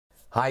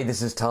Hi,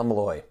 this is Tom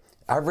Malloy.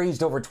 I've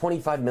raised over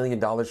 $25 million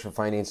for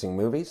financing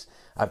movies.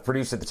 I've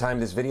produced, at the time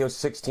of this video,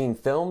 16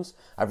 films.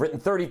 I've written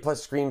 30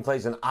 plus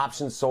screenplays and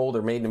options sold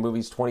or made into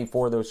movies,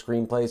 24 of those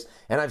screenplays,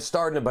 and I've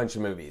starred in a bunch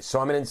of movies. So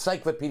I'm an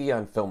encyclopedia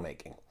on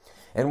filmmaking.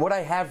 And what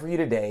I have for you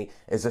today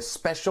is a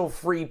special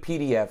free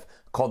PDF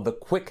called The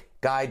Quick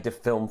Guide to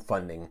Film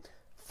Funding: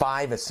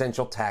 5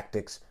 Essential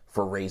Tactics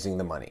for Raising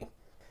the Money.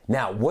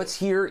 Now, what's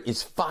here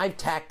is 5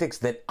 tactics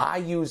that I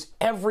use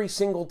every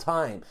single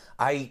time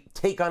I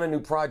take on a new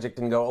project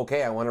and go,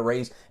 okay, I want to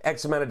raise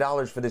X amount of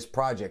dollars for this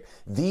project.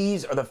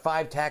 These are the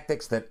 5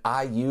 tactics that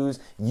I use.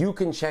 You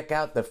can check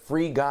out the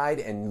free guide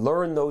and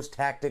learn those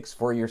tactics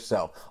for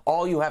yourself.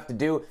 All you have to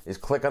do is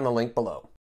click on the link below.